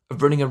wilderness,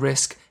 of running a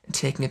risk and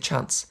taking a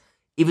chance,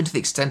 even to the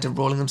extent of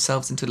rolling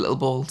themselves into little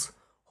balls,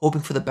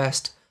 hoping for the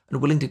best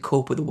and willing to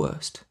cope with the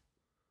worst.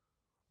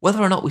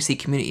 Whether or not we see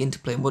community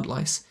interplay in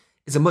woodlice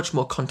is a much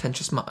more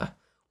contentious matter,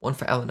 one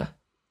for Eleanor.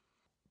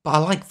 But I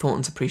like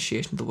Thornton's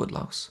appreciation of the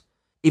woodlouse,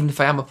 even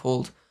if I am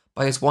appalled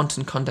by his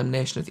wanton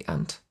condemnation of the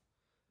ant.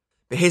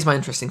 But here's my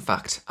interesting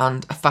fact,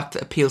 and a fact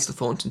that appeals to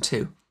Thornton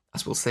too,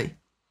 as we'll see.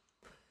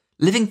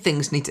 Living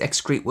things need to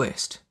excrete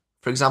waste,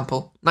 for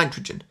example,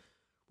 nitrogen,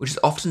 which is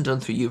often done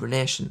through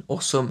urination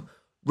or some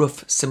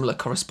rough, similar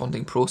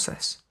corresponding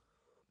process.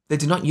 They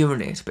do not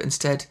urinate, but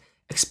instead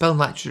expel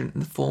nitrogen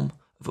in the form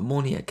of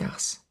ammonia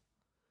gas.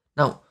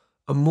 Now,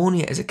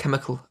 ammonia is a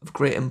chemical of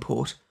great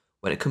import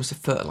when it comes to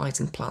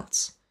fertilising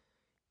plants.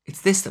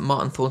 It's this that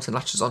Martin Thornton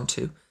latches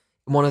onto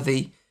in one of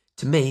the,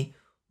 to me,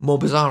 more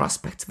bizarre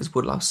aspects of his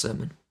woodlouse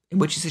sermon, in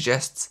which he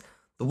suggests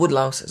the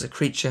woodlouse as a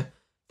creature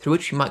through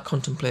which we might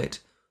contemplate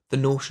the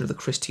notion of the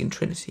Christian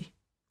Trinity.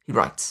 He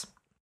writes,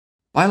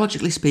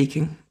 biologically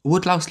speaking, a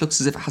woodlouse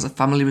looks as if it has a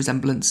family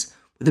resemblance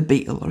with a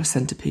beetle or a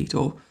centipede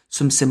or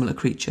some similar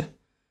creature.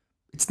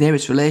 Its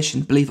nearest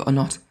relation, believe it or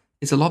not,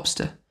 is a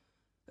lobster.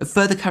 A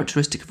further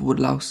characteristic of a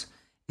woodlouse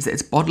is that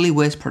its bodily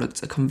waste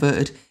products are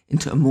converted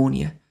into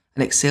ammonia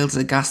and exhaled as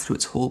a gas through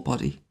its whole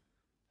body.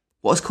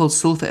 What is called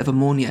sulphate of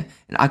ammonia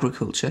in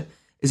agriculture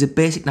is a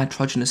basic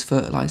nitrogenous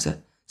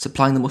fertiliser,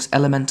 supplying the most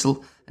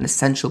elemental and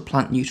essential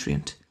plant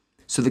nutrient.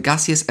 So the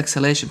gaseous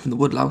exhalation from the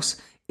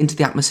woodlouse into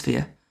the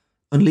atmosphere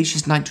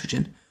unleashes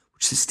nitrogen,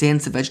 which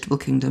sustains the vegetable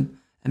kingdom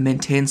and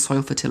maintains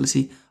soil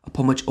fertility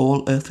upon which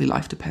all earthly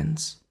life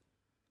depends.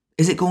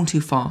 Is it going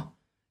too far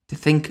to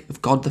think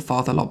of God the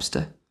Father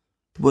Lobster,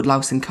 the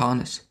woodlouse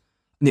incarnate,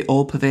 and the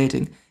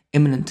all-pervading,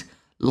 immanent,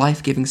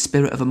 life-giving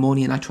spirit of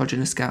ammonia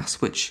nitrogenous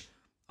gas which,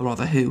 or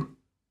rather who,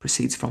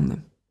 proceeds from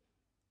them?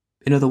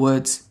 In other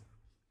words,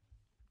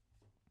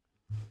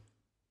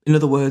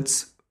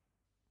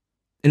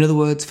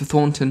 for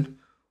Thornton,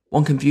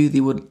 one can view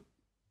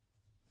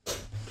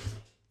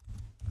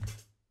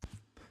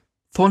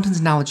Thornton's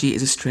analogy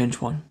is a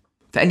strange one.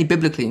 For any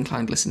biblically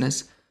inclined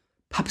listeners,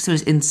 perhaps there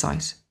is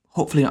insight,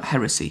 hopefully not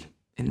heresy,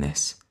 in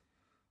this.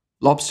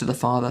 Lobster the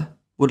Father,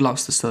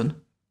 woodlouse the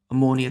Son,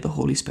 ammonia the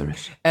Holy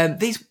Spirit.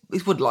 These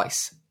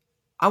woodlice,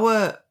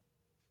 our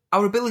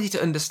ability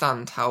to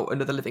understand how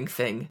another living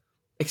thing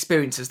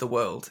experiences the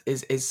world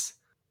is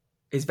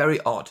very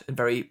odd and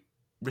very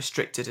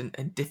restricted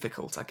and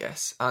difficult, I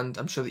guess. And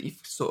I'm sure that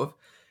you've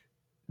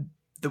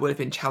there would have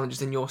been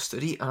challenges in your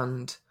study,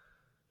 and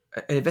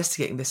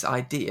investigating this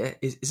idea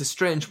is a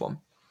strange one.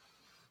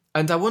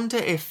 And I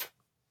wonder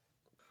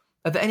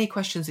are there any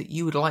questions that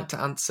you would like to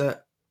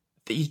answer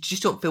that you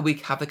just don't feel we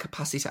have the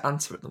capacity to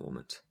answer at the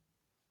moment?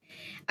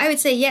 I would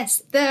say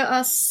yes. There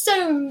are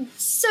so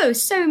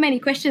many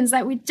questions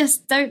that we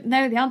just don't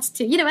know the answer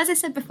to. As I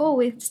said before,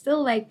 we're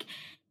still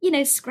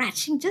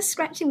scratching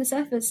the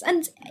surface.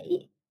 And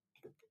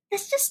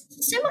there's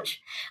just so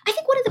much. I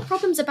think one of the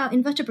problems about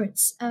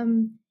invertebrates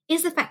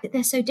is the fact that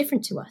they're so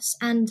different to us,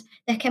 and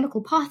their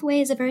chemical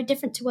pathways are very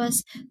different to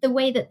us. The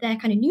way that their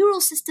kind of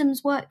neural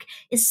systems work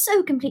is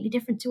so completely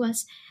different to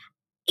us.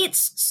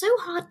 It's so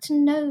hard to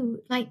know,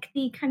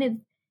 the kind of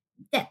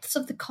depths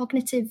of the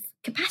cognitive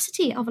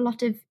capacity of a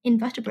lot of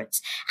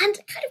invertebrates. And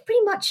kind of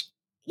pretty much,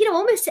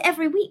 almost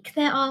every week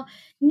there are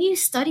new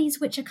studies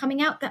which are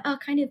coming out that are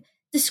kind of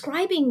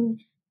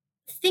describing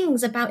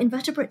things about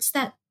invertebrates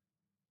that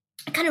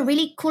kind of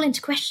really call into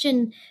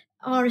question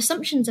our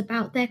assumptions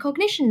about their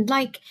cognition.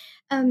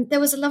 There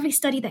was a lovely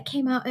study that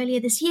came out earlier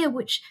this year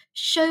which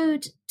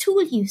showed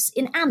tool use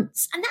in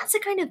ants, and that's a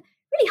kind of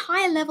really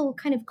higher level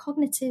kind of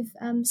cognitive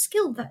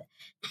skill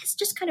that's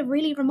just kind of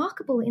really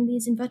remarkable in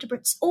these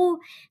invertebrates. Or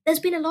there's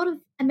been a lot of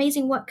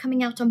amazing work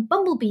coming out on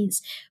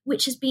bumblebees,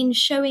 which has been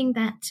showing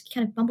that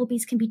kind of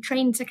bumblebees can be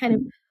trained to kind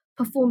of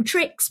perform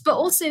tricks, but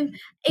also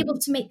able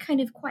to make kind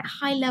of quite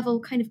high level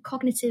kind of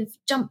cognitive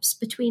jumps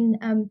between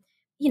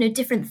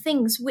different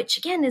things, which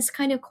again is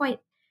kind of quite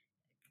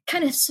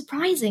kind of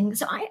surprising.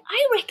 So I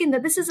reckon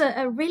that this is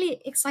a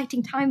really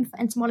exciting time for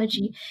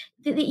entomology,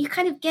 that you're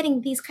kind of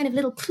getting these kind of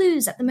little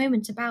clues at the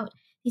moment about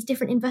these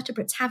different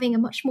invertebrates having a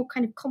much more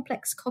kind of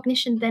complex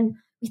cognition than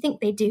we think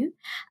they do.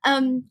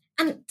 And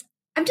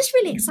I'm just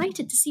really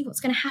excited to see what's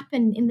going to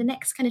happen in the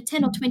next kind of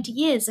 10 or 20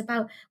 years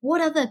about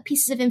what other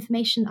pieces of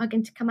information are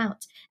going to come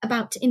out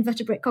about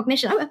invertebrate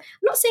cognition. I'm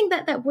not saying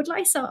that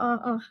woodlice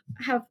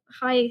have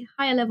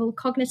higher level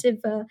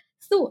cognitive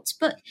thoughts,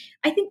 but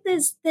I think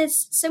there's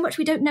so much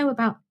we don't know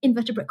about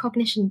invertebrate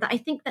cognition that I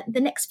think that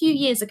the next few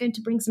years are going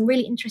to bring some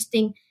really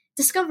interesting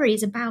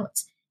discoveries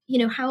about,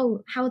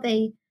 how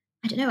they,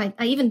 I don't know,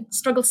 I even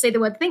struggle to say the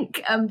word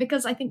think,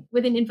 because I think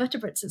within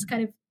invertebrates it's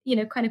kind of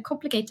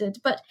complicated,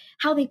 but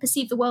how they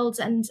perceive the world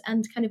and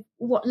kind of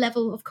what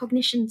level of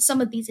cognition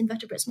some of these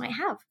invertebrates might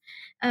have.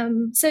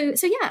 So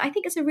yeah, I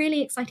think it's a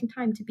really exciting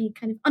time to be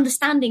kind of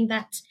understanding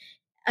that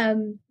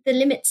the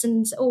limits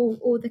and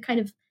or the kind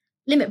of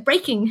limit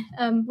breaking,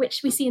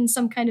 which we see in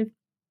some kind of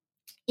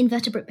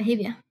invertebrate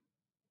behaviour.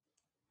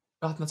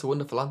 I think that's a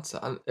wonderful answer.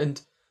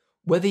 And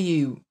whether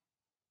the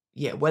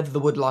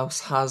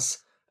woodlouse has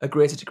a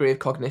greater degree of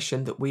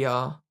cognition that we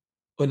are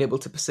unable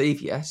to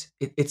perceive yet,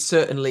 it's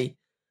certainly,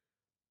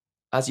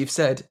 as you've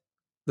said,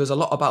 there's a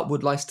lot about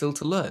woodlice still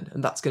to learn,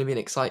 and that's going to be an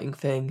exciting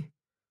thing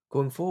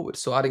going forward.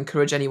 So I'd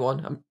encourage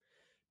anyone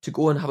to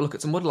go and have a look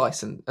at some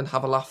woodlice and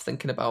have a laugh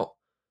thinking about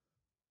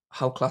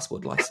how class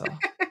woodlice are.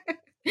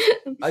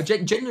 I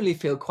genuinely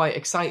feel quite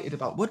excited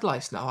about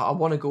woodlice now. I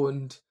want to go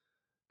and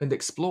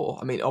explore.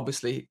 I mean,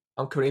 obviously,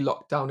 I'm currently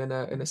locked down in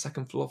a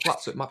second floor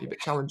flat, so it might be a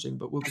bit challenging,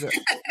 but we'll give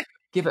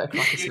it a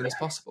crack as soon as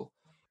possible.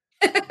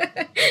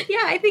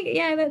 Yeah, I think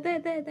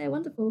they're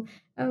wonderful.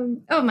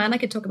 Oh man, I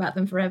could talk about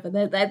them forever.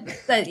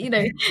 They're you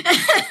know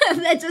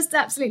they're just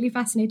absolutely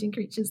fascinating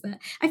creatures. There,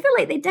 I feel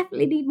like they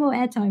definitely need more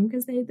airtime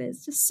because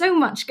there's just so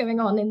much going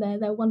on in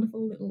their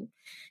wonderful little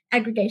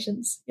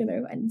aggregations. You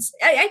know, and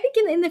I think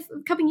in the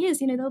coming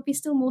years, you know, there'll be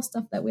still more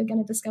stuff that we're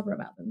going to discover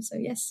about them. So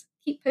yes,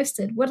 keep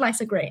posted.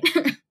 Woodlice are great.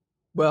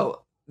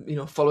 Well, you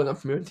know, following on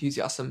from your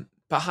enthusiasm,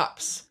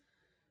 perhaps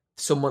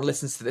someone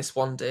listens to this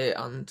one day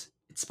and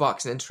it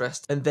sparks an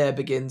interest, and there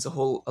begins a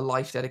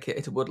life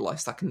dedicated to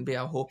woodlice. That can be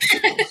our hope, I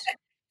suppose.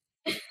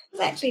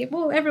 Exactly.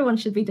 Well, everyone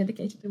should be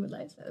dedicated to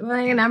woodlice.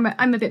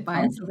 I'm a bit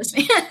biased,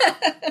 obviously.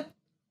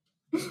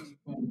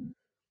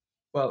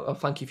 Well,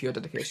 thank you for your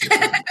dedication.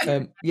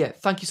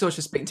 Thank you so much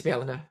for speaking to me,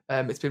 Eleanor.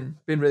 It's been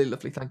really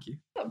lovely. Thank you.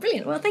 Oh,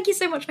 brilliant. Well, thank you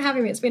so much for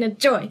having me. It's been a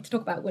joy to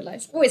talk about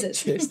woodlice. Always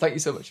is. Yes, thank you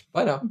so much.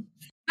 Bye now.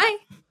 Bye.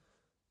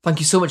 Thank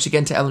you so much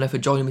again to Eleanor for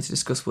joining me to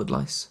discuss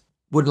woodlice.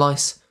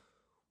 Woodlice,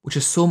 which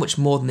are so much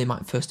more than they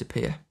might first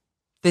appear.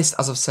 This,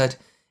 as I've said,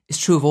 is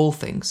true of all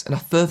things, and I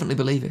fervently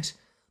believe it,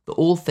 that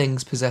all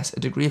things possess a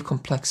degree of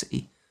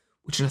complexity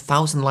which in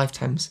 1,000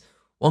 lifetimes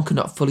one could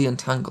not fully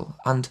untangle,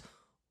 and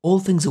all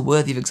things are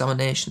worthy of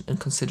examination and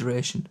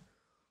consideration.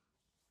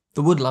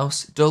 The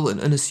woodlouse, dull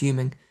and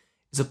unassuming,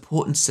 is a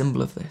potent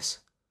symbol of this.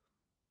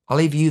 I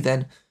leave you,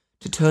 then,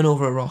 to turn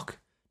over a rock,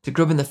 to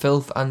grub in the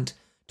filth, and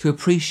to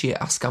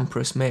appreciate our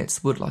scamperous mates,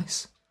 the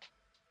woodlice.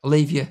 I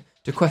leave you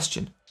to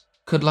question,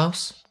 could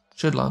louse?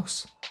 Should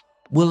louse?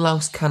 Will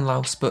louse? Can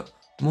louse? But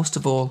most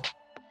of all,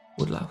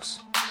 would louse.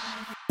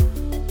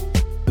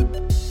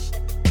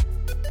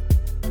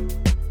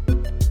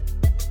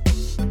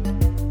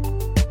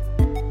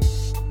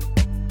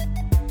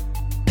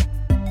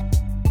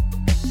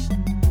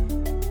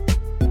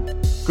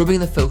 Grubbing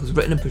in the Filth was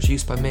written and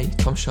produced by me,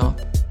 Tom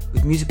Sharp,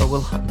 with music by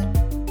Will Hatton.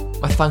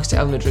 My thanks to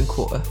Eleanor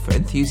Drinkwater for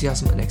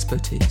enthusiasm and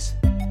expertise.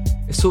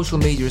 If social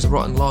media is a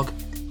rotten log,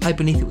 hide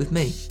beneath it with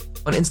me.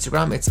 On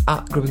Instagram, it's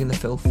at Grubbing in the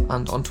Filth,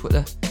 and on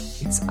Twitter,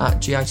 it's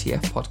at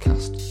GITF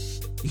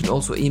Podcast. You can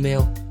also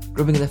email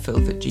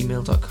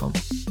grubbinginthefilth@gmail.com.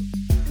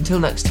 Until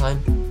next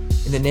time,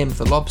 in the name of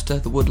the lobster,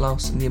 the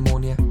woodlouse, and the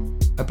ammonia,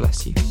 I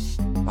bless you.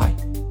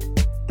 Bye.